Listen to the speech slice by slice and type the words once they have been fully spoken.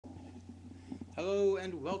Hello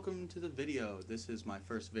and welcome to the video. This is my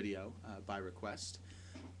first video by request.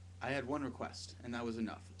 I had one request and that was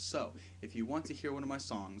enough. So if you want to hear one of my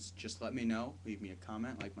songs, just let me know, leave me a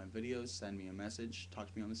comment, like my videos, send me a message, talk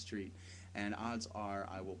to me on the street, and odds are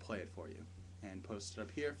I will play it for you and post it up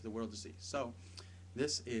here for the world to see. So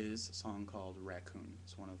this is a song called Raccoon.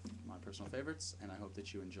 It's one of my personal favorites and I hope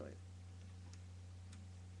that you enjoy it.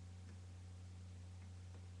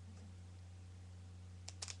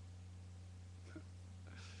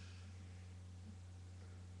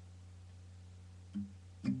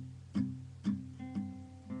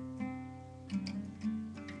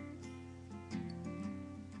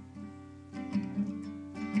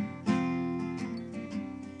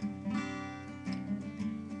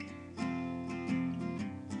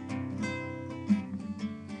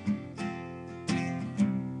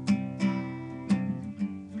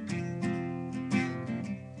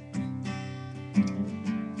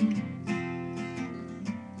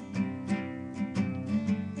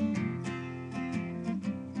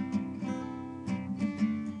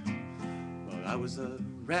 I was a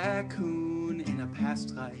raccoon in a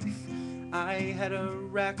past life. I had a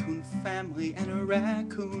raccoon family and a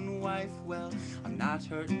raccoon wife. Well, I'm not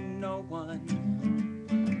hurting no one.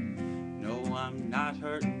 No, I'm not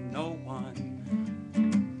hurting no one.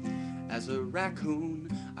 As a raccoon,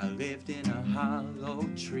 I lived in a hollow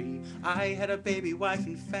tree. I had a baby wife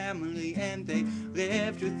and family, and they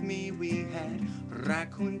lived with me. We had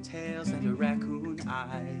raccoon tails and a raccoon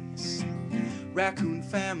eyes. Raccoon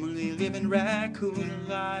family living raccoon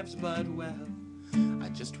lives, but well, I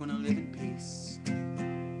just wanna live in peace.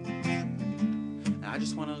 I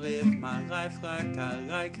just wanna live my life like I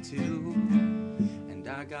like to, and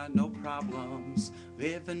I got no problems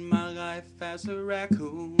living my life as a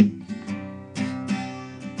raccoon.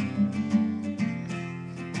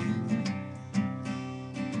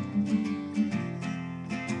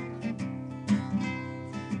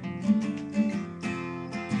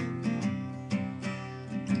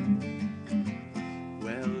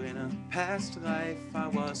 Past life, I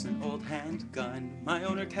was an old handgun. My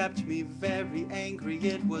owner kept me very angry.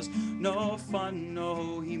 It was no fun,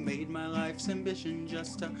 no. He made my life's ambition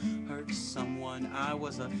just to hurt someone. I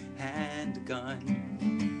was a handgun.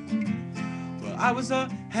 Well, I was a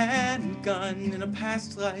handgun in a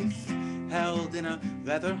past life, held in a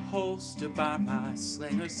leather holster by my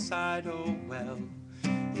slinger's side. Oh well,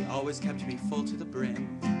 he always kept me full to the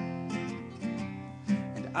brim,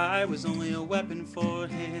 and I was only a weapon for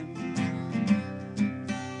him.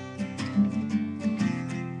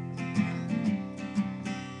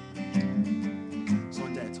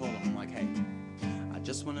 I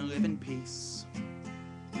just wanna live in peace.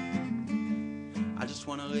 I just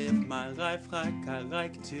wanna live my life like I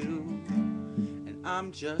like to, and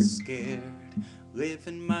I'm just scared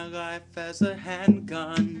living my life as a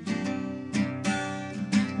handgun.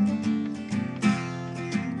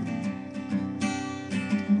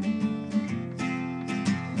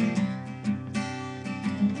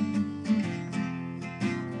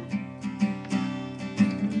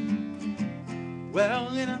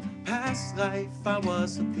 Well, in a past life, I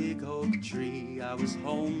was a big oak tree. I was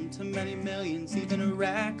home to many millions, even a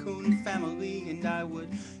raccoon family, and I would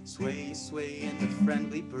sway in the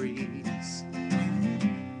friendly breeze.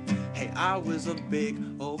 Hey, I was a big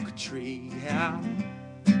oak tree, yeah.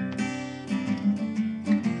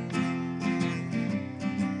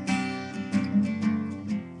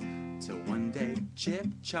 Till one day, chip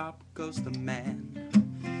chop goes the man.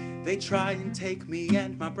 They try and take me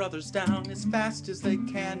and my brothers down as fast as they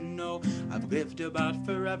can. No, I've lived about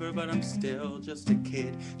forever, but I'm still just a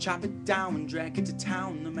kid. Chop it down and drag it to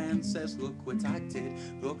town. The man says, look what I did,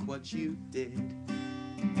 look what you did.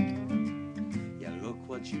 Yeah, look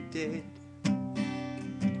what you did.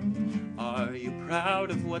 Are you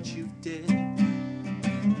proud of what you did?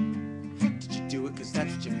 Did you do it 'cause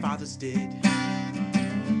that's what your fathers did?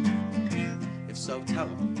 If so, tell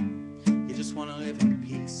them. You just wanna live in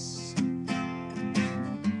peace.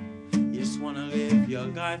 You just wanna live your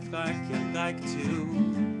life like you like to.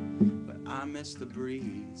 But I miss the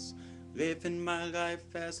breeze, living my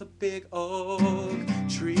life as a big oak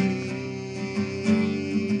tree.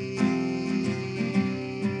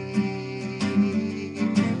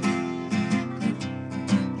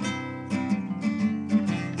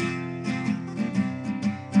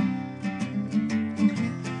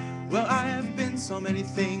 Well, I have been so many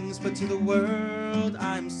things, but to the world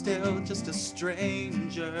I'm still just a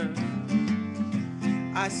stranger.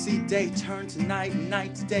 I see day turn to night and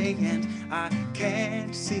night to day, and I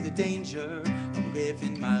can't see the danger of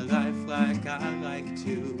living my life like I like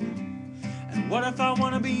to. And what if I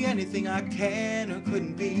want to be anything I can or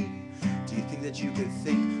couldn't be? Do you think that you could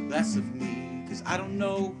think less of me, 'cause I don't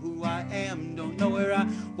know who I am, don't know where I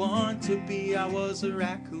want to be. I was a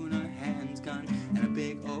raccoon, a handgun, and a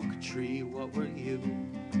big oak tree. What were you?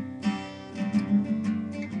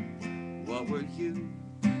 What were you?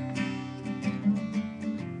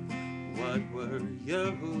 What were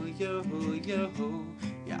you?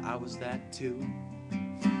 Yeah, I was that too.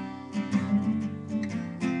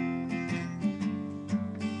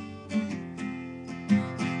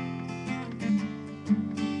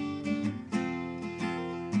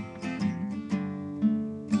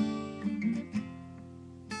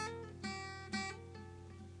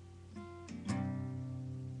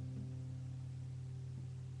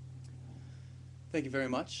 Thank you very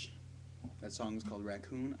much. That song is called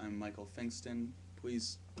Raccoon. I'm Michael Fingsten.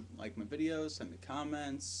 Please like my videos, send me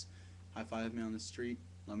comments, high-five me on the street,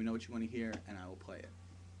 let me know what you want to hear, and I will play it.